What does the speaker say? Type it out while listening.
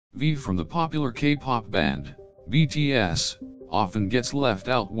V from the popular K-pop band, BTS, often gets left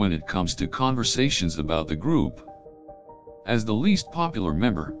out when it comes to conversations about the group. As the least popular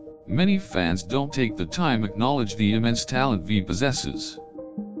member, many fans don't take the time to acknowledge the immense talent V possesses.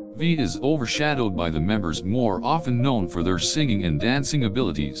 V is overshadowed by the members more often known for their singing and dancing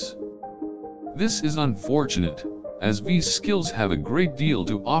abilities. This is unfortunate, as V's skills have a great deal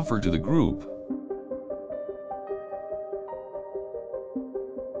to offer to the group.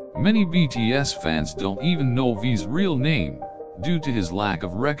 Many BTS fans don't even know V's real name, due to his lack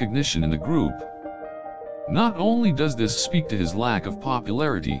of recognition in the group. Not only does this speak to his lack of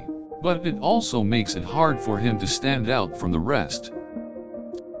popularity, but it also makes it hard for him to stand out from the rest.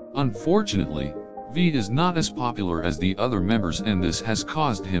 Unfortunately, V is not as popular as the other members, and this has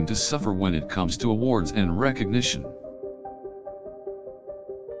caused him to suffer when it comes to awards and recognition.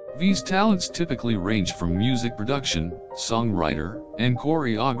 V's talents typically range from music production, songwriter, and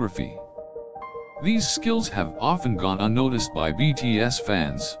choreography. These skills have often gone unnoticed by BTS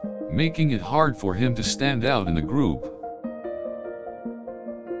fans, making it hard for him to stand out in the group.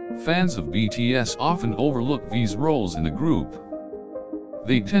 Fans of BTS often overlook V's roles in the group.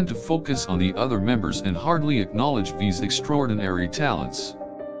 They tend to focus on the other members and hardly acknowledge V's extraordinary talents.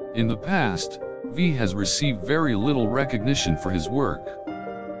 In the past, V has received very little recognition for his work.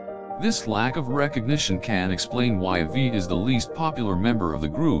 This lack of recognition can explain why V is the least popular member of the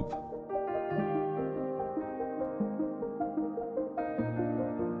group.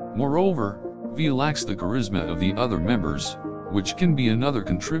 Moreover, V lacks the charisma of the other members, which can be another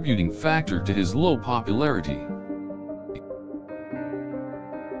contributing factor to his low popularity.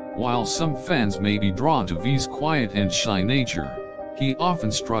 While some fans may be drawn to V's quiet and shy nature, he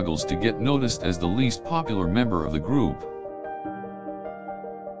often struggles to get noticed as the least popular member of the group.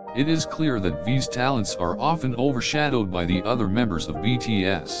 It is clear that V's talents are often overshadowed by the other members of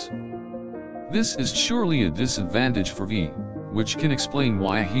BTS. This is surely a disadvantage for V, which can explain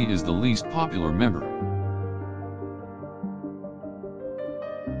why he is the least popular member.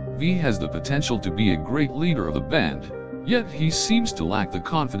 V has the potential to be a great leader of the band, yet he seems to lack the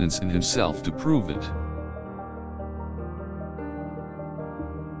confidence in himself to prove it.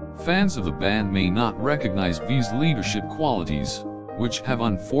 Fans of the band may not recognize V's leadership qualities, which have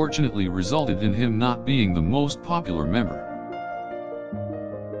unfortunately resulted in him not being the most popular member.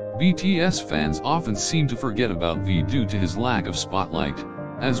 BTS fans often seem to forget about V due to his lack of spotlight,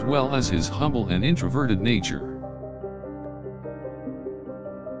 as well as his humble and introverted nature.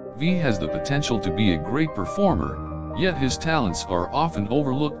 V has the potential to be a great performer, yet his talents are often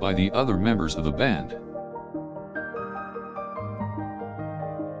overlooked by the other members of the band.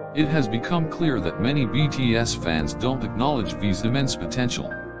 It has become clear that many BTS fans don't acknowledge V's immense potential.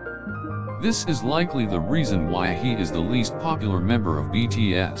 This is likely the reason why he is the least popular member of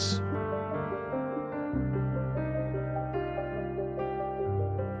BTS.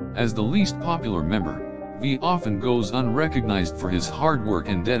 As the least popular member, V often goes unrecognized for his hard work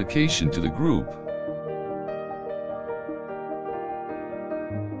and dedication to the group.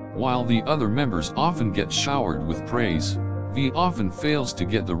 While the other members often get showered with praise, V often fails to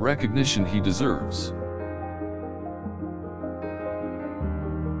get the recognition he deserves.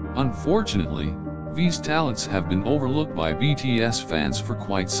 Unfortunately, V's talents have been overlooked by BTS fans for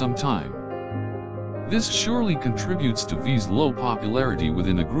quite some time. This surely contributes to V's low popularity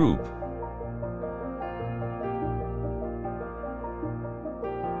within the group.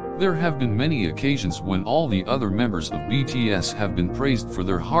 There have been many occasions when all the other members of BTS have been praised for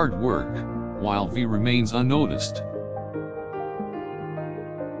their hard work, while V remains unnoticed.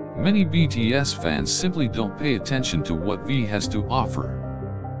 Many BTS fans simply don't pay attention to what V has to offer.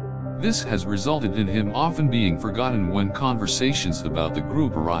 This has resulted in him often being forgotten when conversations about the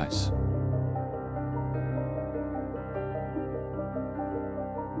group arise.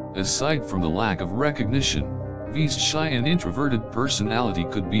 Aside from the lack of recognition, V's shy and introverted personality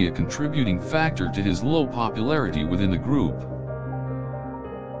could be a contributing factor to his low popularity within the group.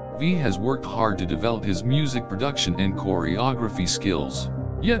 V has worked hard to develop his music production and choreography skills,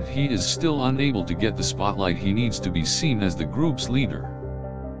 yet he is still unable to get the spotlight he needs to be seen as the group's leader.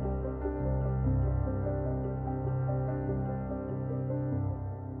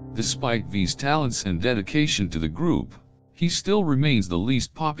 Despite V's talents and dedication to the group, he still remains the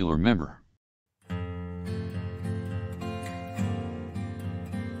least popular member.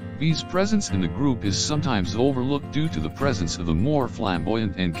 V's presence in the group is sometimes overlooked due to the presence of the more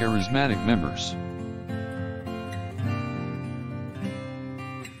flamboyant and charismatic members.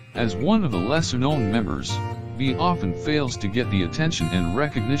 As one of the lesser-known members, V often fails to get the attention and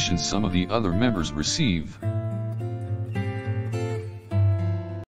recognition some of the other members receive.